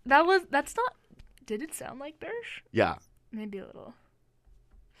joke. That's not... Did it sound like Bears? Yeah. Maybe a little.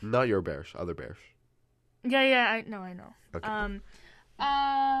 Not your Bears, other Bears. Yeah, I know. Okay.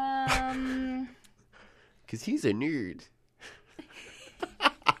 Because he's a nerd.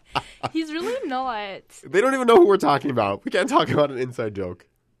 He's really not. They don't even know who we're talking about. We can't talk about an inside joke.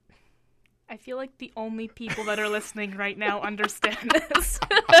 I feel like the only people that are listening right now understand this.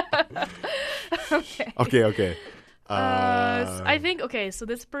 Okay. I think, so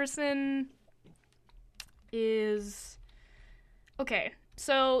this person is... Okay,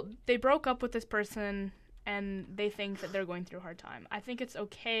 so they broke up with this person and they think that they're going through a hard time. I think it's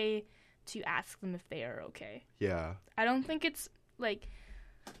okay to ask them if they are okay. Yeah. I don't think it's, like...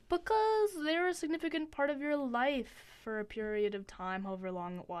 Because they're a significant part of your life for a period of time, however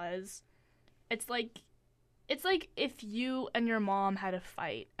long it was. It's like if you and your mom had a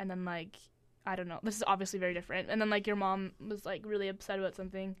fight and then, like, I don't know, this is obviously very different, and then, like, your mom was, like, really upset about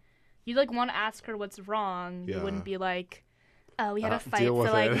something. You'd, like, want to ask her what's wrong. Yeah. You wouldn't be like, oh, we had a fight, so,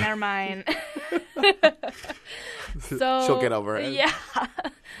 with like, it. never mind. So she'll get over it. Yeah. I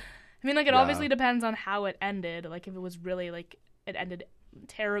mean, like, it Yeah. obviously depends on how it ended. Like, if it was really, like, it ended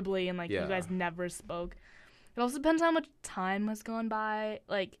terribly and, like, you guys never spoke. It also depends how much time has gone by.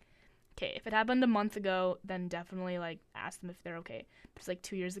 Like, okay, if it happened a month ago, then definitely, like, ask them if they're okay. If it's, like,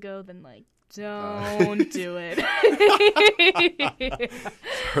 2 years ago, then, like, don't do it.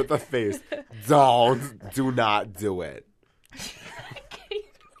 Hurt the face. Do not do it.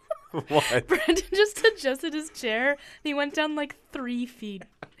 What? Brandon just adjusted his chair and he went down, like, 3 feet.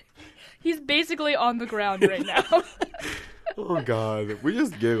 He's basically on the ground right now. Oh God, we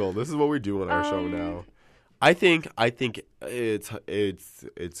just giggle. This is what we do on our show now. I think it's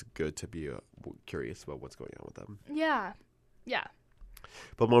good to be curious about what's going on with them. Yeah.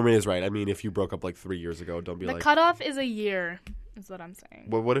 But Mormei is right. I mean, if you broke up like 3 years ago, don't be The like. cutoff is a year, is what I'm saying.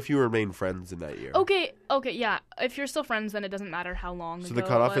 Well, what if you remain friends in that year? Okay, yeah. If you're still friends, then it doesn't matter how long. So the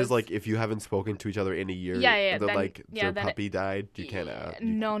cutoff is like if you haven't spoken to each other in a year. Yeah. Then, Then, like their then puppy died. You can't.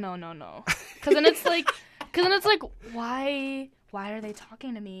 No. Because then it's like, why are they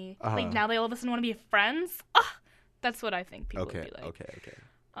talking to me? Like now they all of a sudden want to be friends. That's what I think people would be like. Okay.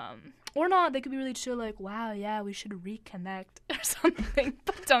 Or not. They could be really chill, like, wow, yeah, we should reconnect or something.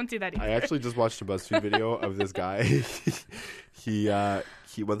 But don't do that either. I actually just watched a BuzzFeed video of this guy. He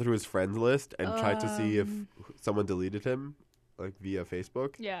went through his friends list and tried to see if someone deleted him, like via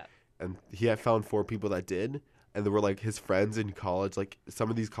Facebook. Yeah. And he had found 4 people that did, and they were like his friends in college. Like some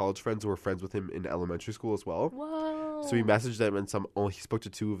of these college friends were friends with him in elementary school as well. Whoa. So he messaged them, and he spoke to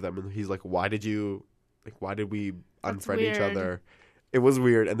 2 of them, and he's like, "Why did we unfriend each other?" It was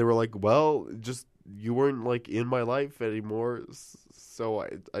weird, and they were like, "Well, just you weren't like in my life anymore, so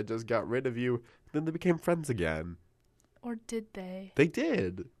I just got rid of you." Then they became friends again. Or did they? They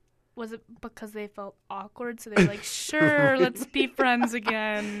did. Was it because they felt awkward, so they were like, sure, let's be friends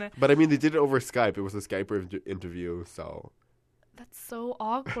again? But I mean, they did it over Skype. It was a Skype interview, so. That's so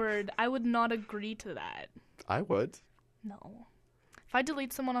awkward. I would not agree to that. I would. No. If I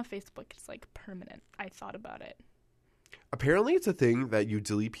delete someone on Facebook, it's like permanent. I thought about it. Apparently, it's a thing that you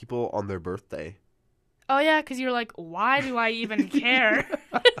delete people on their birthday. Oh yeah, because you're like, why do I even care?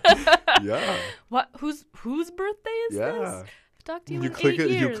 Yeah. What? Whose birthday is this? I've talked to you in 8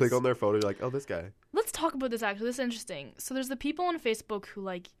 years. You click on their photo, you're like, oh, this guy. Let's talk about this, actually. This is interesting. So there's the people on Facebook who,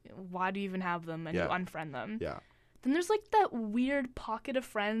 like, why do you even have them, and you unfriend them. Yeah. Then there's, like, that weird pocket of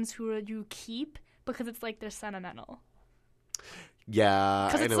friends who you keep because it's, like, they're sentimental. Yeah,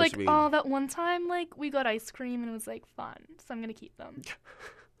 because it's like, oh, that one time, like, we got ice cream and it was, like, fun, so I'm gonna keep them.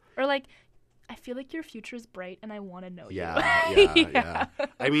 Or, like, I feel like your future is bright and I want to know you. Yeah.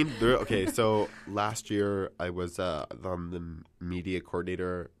 I mean, so last year I was on the media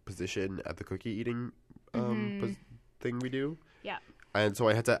coordinator position at the cookie eating thing we do. Yeah. And so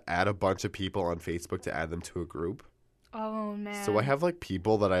I had to add a bunch of people on Facebook to add them to a group. Oh, man. So I have, like,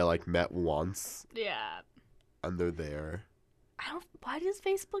 people that I, like, met once. Yeah. And they're there. Why does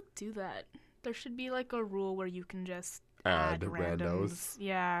Facebook do that? There should be, like, a rule where you can just add randoms. randos.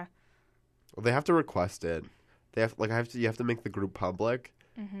 Yeah. Well, they have to request it. They have you have to make the group public,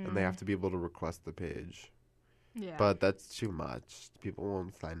 and they have to be able to request the page. Yeah. But that's too much. People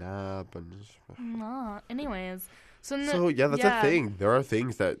won't sign up, and anyways. So that's a thing. There are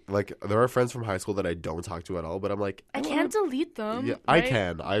things that there are friends from high school that I don't talk to at all. But I'm like, I can't delete them. Yeah, right? I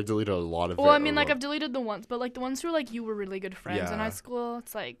can. I've deleted a lot of. Well, I mean, I've deleted the ones, but the ones who you were really good friends in high school.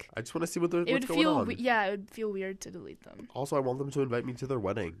 It's like I just want to see what's going on. It would feel weird to delete them. Also, I want them to invite me to their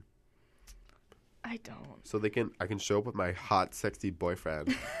wedding. I don't. So I can show up with my hot, sexy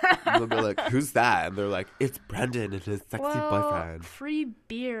boyfriend. And they'll be like, "Who's that?" And they're like, "It's Brendan and his sexy boyfriend." Free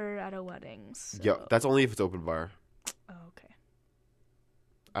beer at a wedding. So. Yeah, that's only if it's open bar. Oh, okay.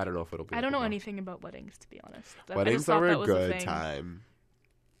 I don't know if it'll be. I don't know anything about weddings, to be honest. Weddings are a good time,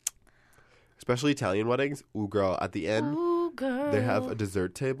 especially Italian weddings. Ooh, girl! At the end, they have a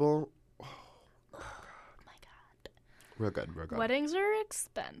dessert table. Real good. Weddings are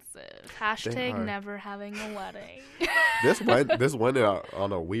expensive. Hashtag never having a wedding. This went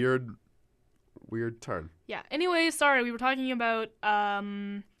on a weird turn. Yeah. Anyway, sorry, we were talking about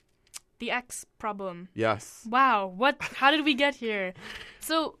the X problem. Yes. Wow. How did we get here?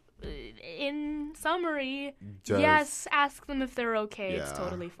 So, in summary, yes, ask them if they're okay. Yeah. It's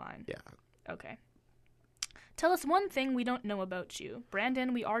totally fine. Yeah. Okay. Tell us one thing we don't know about you.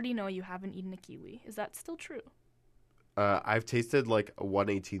 Brandon, we already know you haven't eaten a kiwi. Is that still true? I've tasted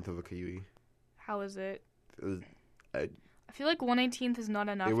 1/18 of a kiwi. How is it? I feel like 1/18 is not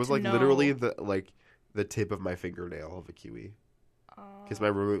enough. It was literally the tip of my fingernail of a kiwi. Because my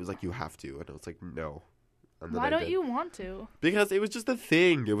roommate was like, "You have to," and I was like, "No." And why don't you want to? Because it was just a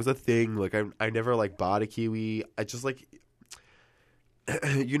thing. It was a thing. I never bought a kiwi. I just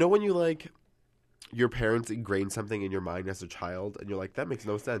you know when you your parents ingrain something in your mind as a child, and you're like, "That makes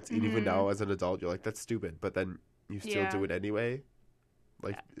no sense." And even now as an adult, you're like, "That's stupid," but then you still do it anyway?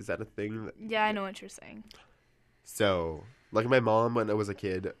 Is that a thing? Yeah, I know what you're saying. So, my mom, when I was a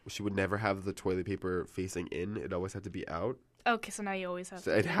kid, she would never have the toilet paper facing in. It always had to be out. Okay, so now you always have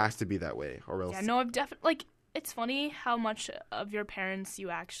to. It has to be that way, or else... Yeah, no, I've definitely... it's funny how much of your parents you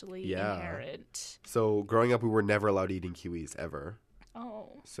actually inherit. So, growing up, we were never allowed eating kiwis, ever.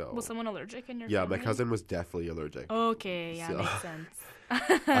 Oh. So... Was someone allergic in your family? family? My cousin was definitely allergic. Okay, yeah, makes sense.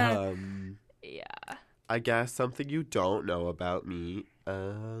 Yeah. I guess something you don't know about me.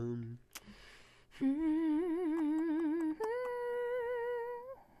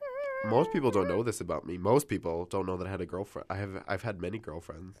 Most people don't know this about me. Most people don't know that I had a girlfriend. I've had many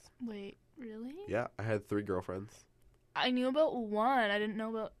girlfriends. Wait, really? Yeah, I had 3 girlfriends. I knew about 1. I didn't know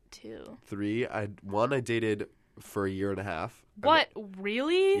about 2. 3. One I dated for a year and a half. What?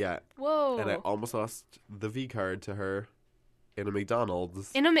 Really? Yeah. Whoa. And I almost lost the V card to her. In a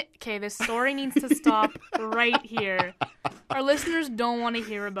McDonald's. Okay, this story needs to stop right here. Our listeners don't want to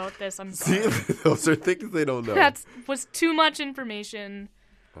hear about this. I'm sorry. See, those are things they don't know. That was too much information.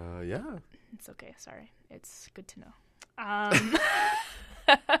 Yeah. It's okay. Sorry. It's good to know.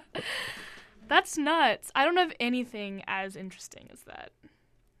 That's nuts. I don't have anything as interesting as that.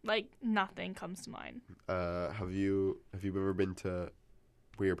 Nothing comes to mind. Have you ever been to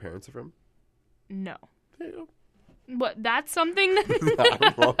where your parents are from? No. There you go. What? That's something? I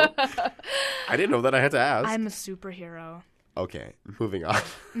didn't know that. I had to ask. I'm a superhero. Okay, moving on.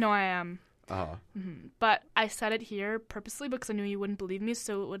 No, I am. Uh-huh. Mm-hmm. But I said it here purposely because I knew you wouldn't believe me,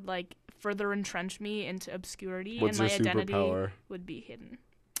 so it would further entrench me into obscurity. What's and your my identity superpower? Would be hidden.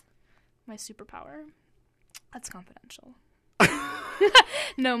 My superpower? That's confidential.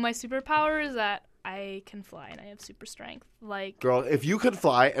 No, my superpower is that I can fly and I have super strength. Girl, if you could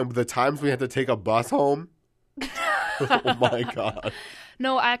fly and the times we had to take a bus home... Oh my god.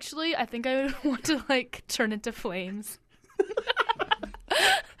 No, actually, I think I would want to turn into flames.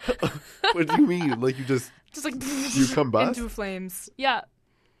 What do you mean? You just you combust into flames. Yeah.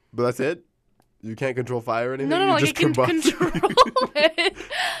 But that's it? You can't control fire or anything? No, you I can control it.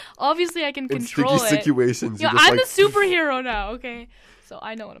 Obviously, I can control it. In sticky situations. I'm a superhero now, okay? So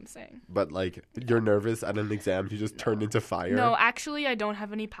I know what I'm saying. But you're nervous at an exam, you just turn into fire. No, actually, I don't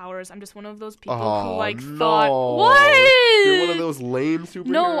have any powers. I'm just one of those people who no. thought, what? You're one of those lame superheroes.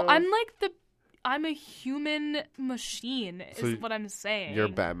 No, I'm a human machine. Is what I'm saying. You're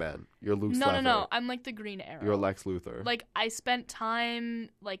Batman. You're Luke Skywalker. No. I'm the Green Arrow. You're Lex Luthor. I spent time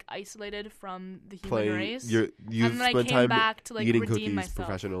isolated from the human race. You and then I came back to eating redeem cookies myself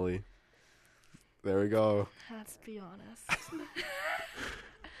professionally. There we go. Let's be honest.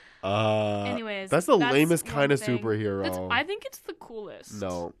 Anyways, that's the lamest kind of superhero. I think it's the coolest.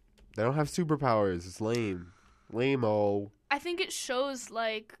 No, they don't have superpowers. It's lame. Lame-o. I think it shows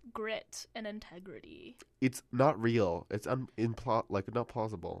like grit and integrity. It's not real. It's not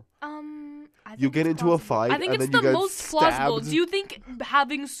plausible. I think You get it's into plausible. a fight I think and it's then the you get most plausible. stabbed. Do you think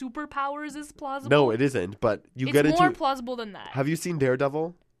having superpowers is plausible? No, it isn't. But It's more plausible than that. Have you seen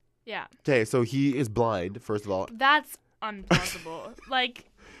Daredevil? Yeah. Okay, so he is blind. First of all, That's unplausible. Like,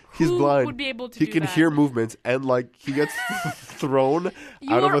 he's who blind. would be able to He do can that? hear movements, and like he gets thrown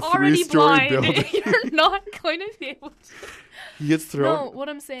You out of are a already 3-story blind. building. You're not going to be able to. He gets thrown. No, what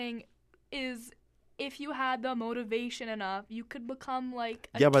I'm saying is, if you had the motivation enough, you could become like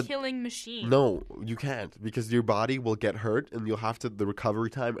a killing machine. No, you can't, because your body will get hurt, and you'll have the recovery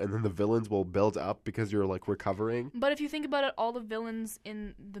time, and then the villains will build up because you're like recovering. But if you think about it, all the villains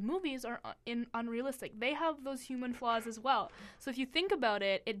in the movies are unrealistic. They have those human flaws as well. So if you think about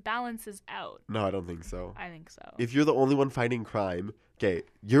it, it balances out. No, I don't think so. I think so. If you're the only one fighting crime, okay,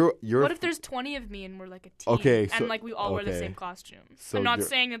 you're. What if there's 20 of me and we're like a team? Okay, so, and like we all wear the same costume. So I'm not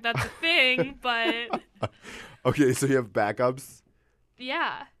saying that that's a thing, but okay, so you have backups.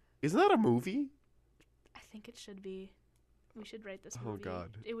 Yeah. Isn't that a movie? I think it should be. We should write this Oh movie. God.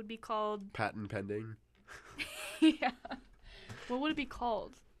 It would be called Patent pending. Yeah. What would it be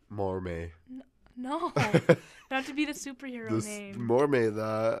called? Mormei. No. It'd have to be the superhero name.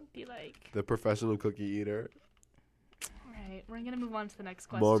 Mormei, Be like the professional cookie eater. Alright, we're gonna move on to the next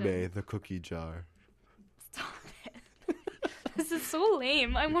question. Mormei, the cookie jar. Stop it. This is so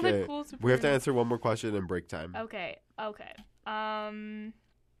lame. I want a cool superhero. We have to answer one more question in break time. Okay.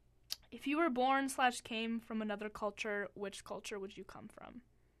 If you were born / came from another culture, which culture would you come from?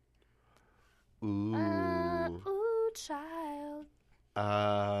 Ooh. Child.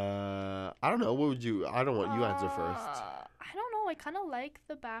 I don't know. What would you? I don't want you answer first. I don't know. I kind of like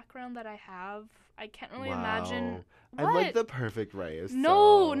the background that I have. I can't really imagine. What? I'm like the perfect race.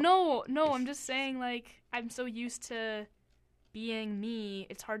 No. I'm just saying, like, I'm so used to being me.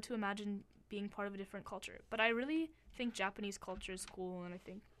 It's hard to imagine being part of a different culture. But I really think Japanese culture is cool, and I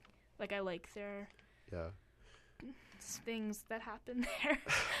think, like, I like their things that happen there.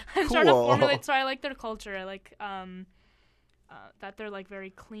 I'm trying to formulate. So I like their culture. I like that they're like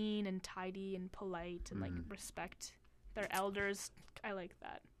very clean and tidy and polite and like respect their elders. I like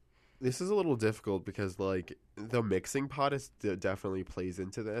that. This is a little difficult because like the mixing pot is definitely plays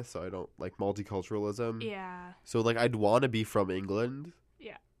into this. So I don't like multiculturalism. Yeah. So like I'd want to be from England.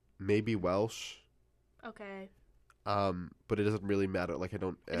 Yeah. Maybe Welsh. Okay. But it doesn't really matter. Like it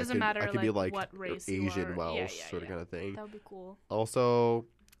doesn't matter. I could like, be like what race Asian Welsh sort of kind of thing. That would be cool. Also,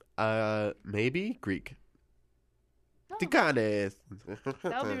 maybe Greek. Oh, Tikanes.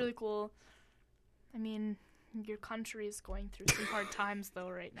 That would be really cool. I mean, your country is going through some hard times though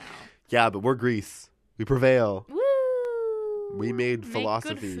right now. Yeah, but we're Greece. We prevail. Woo! We made Make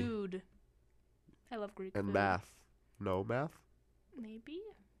philosophy. Good food. I love Greek and food. math. No math? Maybe.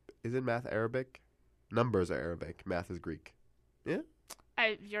 Isn't math Arabic? Numbers are Arabic. Math is Greek. Yeah?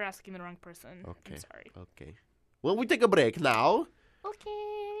 You're asking the wrong person. Okay. I'm sorry. Okay. Well, we take a break now.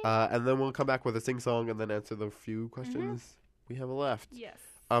 Okay. And then we'll come back with a sing-song and then answer the few questions we have left. Yes.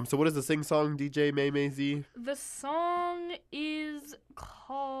 So what is the sing-song, DJ May Z? The song is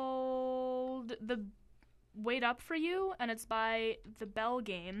called Wait Up For You, and it's by The Bell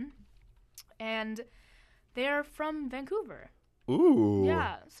Game. And they're from Vancouver. Ooh.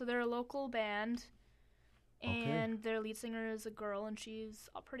 Yeah, so they're a local band. And their lead singer is a girl, and she's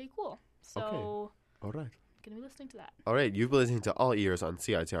pretty cool. So, all right. I'm going to be listening to that. All right, you've been listening to All Ears on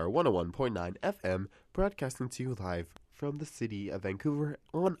CITR 101.9 FM, broadcasting to you live from the city of Vancouver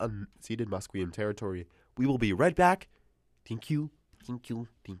on unceded Musqueam territory. We will be right back. Thank you. Thank you.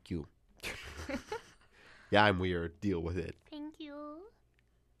 Thank you. Yeah, I'm weird. Deal with it. Thank you.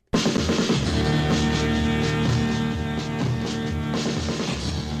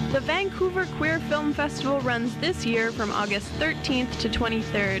 The Vancouver Queer Film Festival runs this year from August 13th to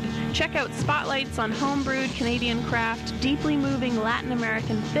 23rd. Check out spotlights on homebrewed Canadian craft, deeply moving Latin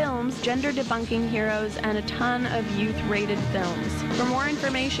American films, gender-debunking heroes, and a ton of youth-rated films. For more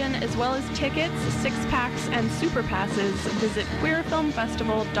information, as well as tickets, six-packs, and super passes, visit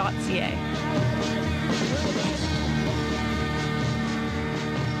queerfilmfestival.ca.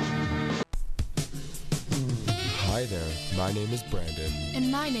 Hi there, my name is Brandon.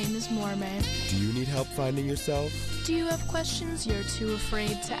 And my name is Mormei. Do you need help finding yourself? Do you have questions you're too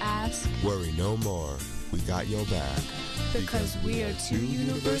afraid to ask? Worry no more, we got your back. Because we are two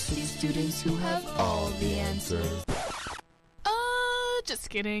university students who have all the answers. Just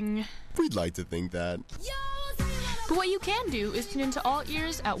kidding. We'd like to think that. Yo, But what you can do is tune into All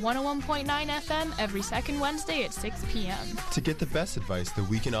Ears at 101.9 FM every second Wednesday at 6 p.m. To get the best advice that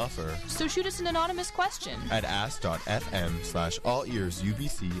we can offer, So shoot us an anonymous question. at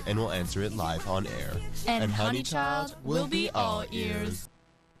ask.fm/allearsubc and we'll answer it live on air. And Honey Child will be all ears.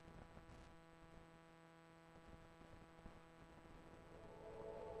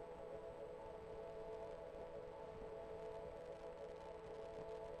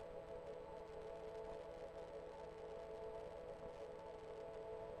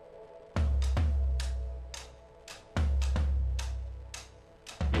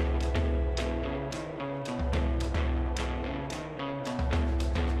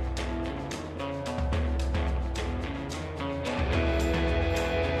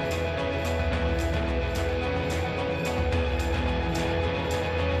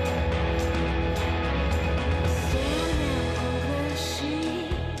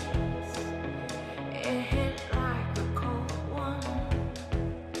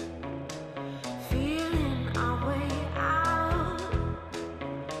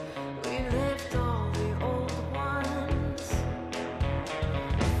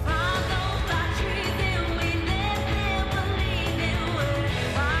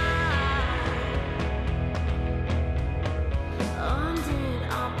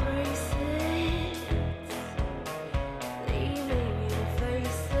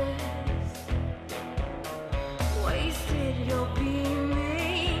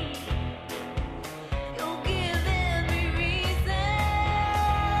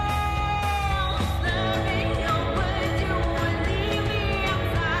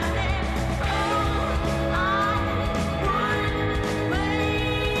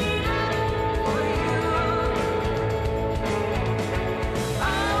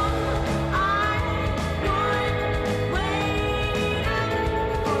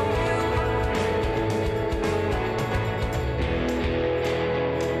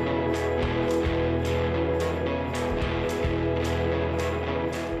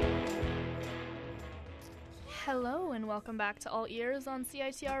 Welcome back to All Ears on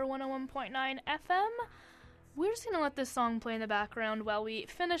CITR 101.9 FM. We're just going to let this song play in the background while we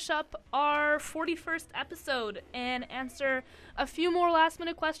finish up our 41st episode and answer a few more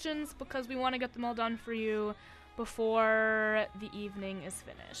last-minute questions because we want to get them all done for you before the evening is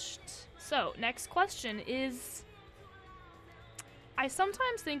finished. So, next question is, I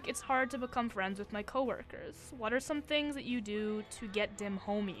sometimes think it's hard to become friends with my coworkers. What are some things that you do to get dim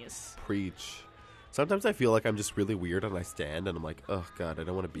homies? Preach. Sometimes I feel like I'm just really weird and I stand and I'm like, oh, God, I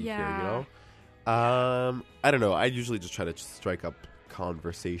don't want to be here, you know? I don't know. I usually just try to strike up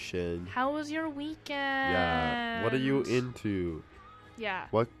conversation. How was your weekend? Yeah. What are you into? Yeah.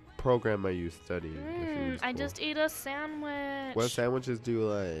 What program are you studying? I just ate a sandwich. What sandwiches do you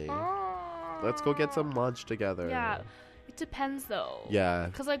like? Let's go get some lunch together. Yeah. It depends, though. Yeah.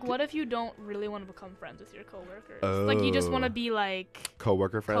 Because, like, what if you don't really want to become friends with your coworkers? Oh. Like, you just want to be, like...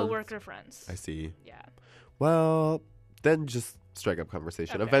 Coworker friends? Coworker friends. I see. Yeah. Well, then just strike up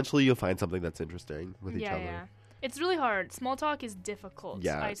conversation. Okay. Eventually, you'll find something that's interesting with each other. Yeah. It's really hard. Small talk is difficult.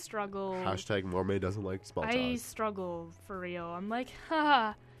 Yeah. I struggle. Hashtag mormei doesn't like small talk. I struggle, for real. I'm like,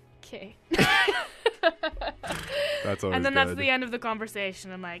 haha, okay. That's always And then good. That's the end of the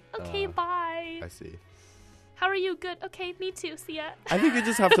conversation. I'm like, okay, bye. I see. How are you? Good. Okay, me too. See ya. I think you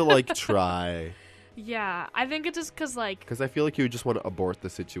just have to, like, try. Yeah, I think it's just because, like... Because I feel like you just want to abort the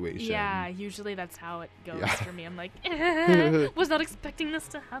situation. Yeah, usually that's how it goes for me. I'm like, was not expecting this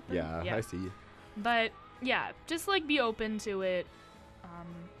to happen. Yeah, I see. But, yeah, just, like, be open to it.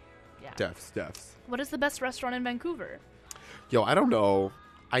 Yeah. Defs. What is the best restaurant in Vancouver? Yo, I don't know.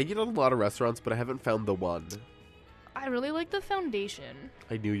 I eat at a lot of restaurants, but I haven't found the one. I really like the Foundation.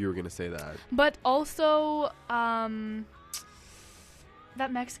 I knew you were going to say that. But also, that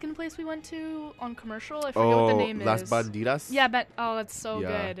Mexican place we went to on Commercial, I forget what the name Las is. Bandidas? Yeah, that's so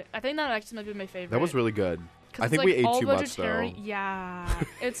good. I think that actually might be my favorite. That was really good. I think like we ate too much, though. Yeah.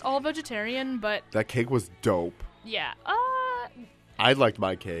 It's all vegetarian, but... That cake was dope. Yeah. I liked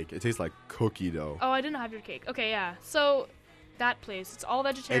my cake. It tastes like cookie dough. Oh, I didn't have your cake. Okay, yeah. So, that place, it's all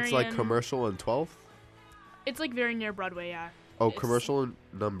vegetarian. It's like Commercial and 12th? It's like very near Broadway, yeah. Oh, Commercial and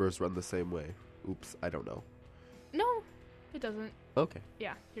Numbers run the same way. Oops, I don't know. No, it doesn't. Okay.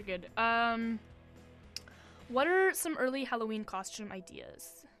 Yeah, you're good. What are some early Halloween costume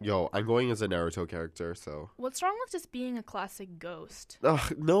ideas? Yo, I'm going as a Naruto character, so... What's wrong with just being a classic ghost?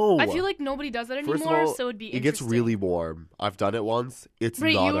 Ugh, no! I feel like nobody does that anymore, First of all, so it'd be interesting. It gets really warm. I've done it once. It's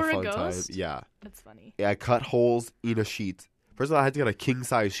not a fun time. Yeah. That's funny. Yeah, I cut holes in a sheet. First of all, I had to get a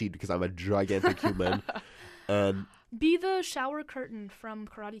king-size sheet because I'm a gigantic human. And be the shower curtain from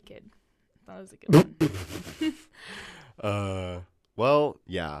Karate Kid. That was a good one. Well,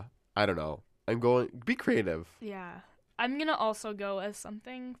 yeah. I don't know. I'm going... Be creative. Yeah. I'm going to also go as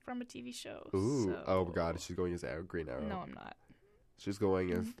something from a TV show. Ooh. So... Oh, my God. She's going as Green Arrow. No, I'm not. She's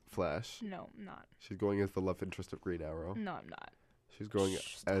going as Flash. No, I'm not. She's going as the love interest of Green Arrow. No, I'm not. She's going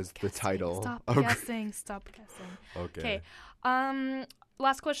as the title. Stop guessing. Stop guessing. Okay.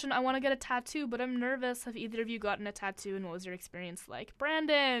 Last question. I want to get a tattoo, but I'm nervous. Have either of you gotten a tattoo, and what was your experience like?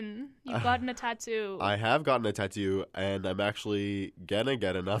 Brandon, you've gotten a tattoo. I have gotten a tattoo, and I'm actually gonna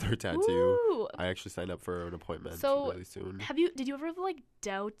get another tattoo. Ooh. I actually signed up for an appointment really soon. Did you ever have like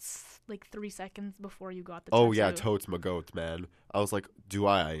doubts like 3 seconds before you got the tattoo? Oh yeah, totes my goats, man. I was like, do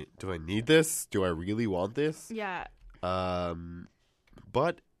I need this? Do I really want this? Yeah.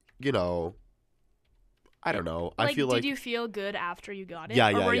 But you know, I don't know. I feel like... Did you feel good after you got it?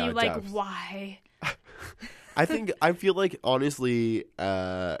 Yeah, or were you like, def. why? I feel like, honestly,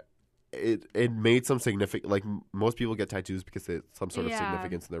 it made some significant... Like, most people get tattoos because it's some sort of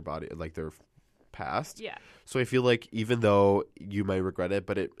significance in their body, like their past. Yeah. So I feel like even though you might regret it,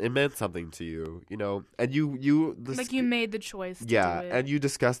 but it meant something to you, you know? And you you made the choice to do it. And you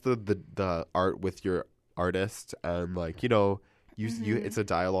discussed the art with your artist, and like, you know... You it's a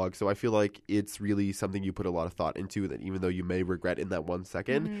dialogue, so I feel like it's really something you put a lot of thought into, that even though you may regret in that 1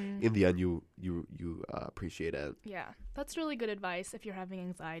 second, in the end you appreciate it. Yeah, that's really good advice if you're having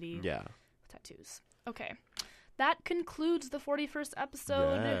anxiety. Yeah. Tattoos. Okay. That concludes the 41st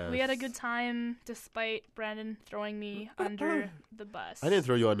episode. Yes. We had a good time despite Brandon throwing me under the bus. I didn't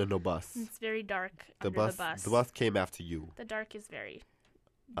throw you under no bus. It's very dark the bus. The bus came after you. The dark is very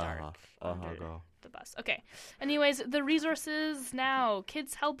dark. Go. The bus. Okay. Anyways, the resources now.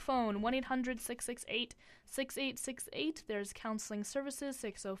 Kids Help Phone, 1-800-668-6868. There's counseling services,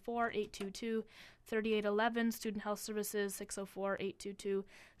 604-822-3811. Student Health Services,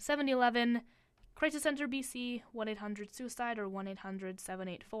 604-822-7011. Crisis Center BC, 1-800-SUICIDE or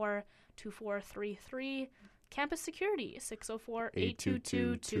 1-800-784-2433. Campus Security,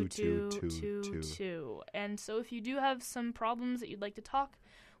 604-822-2222. And so if you do have some problems that you'd like to talk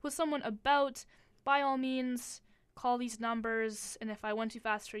with someone about, by all means, call these numbers, and if I went too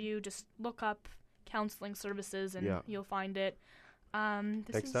fast for you, just look up counseling services and you'll find it.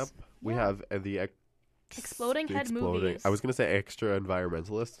 Next up, we have the Exploding Head Movies. I was going to say Extra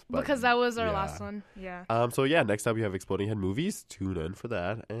Environmentalist. But because that was our last one. Yeah. So yeah, next up we have Exploding Head Movies. Tune in for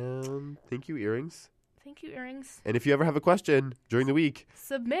that. And thank you, Earrings. Thank you, Earrings. And if you ever have a question during the week,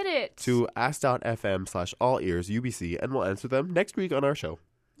 submit it to ask.fm/allearsubc, and we'll answer them next week on our show.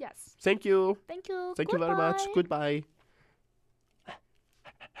 Yes. Thank you. Thank you. Thank you very much. Goodbye.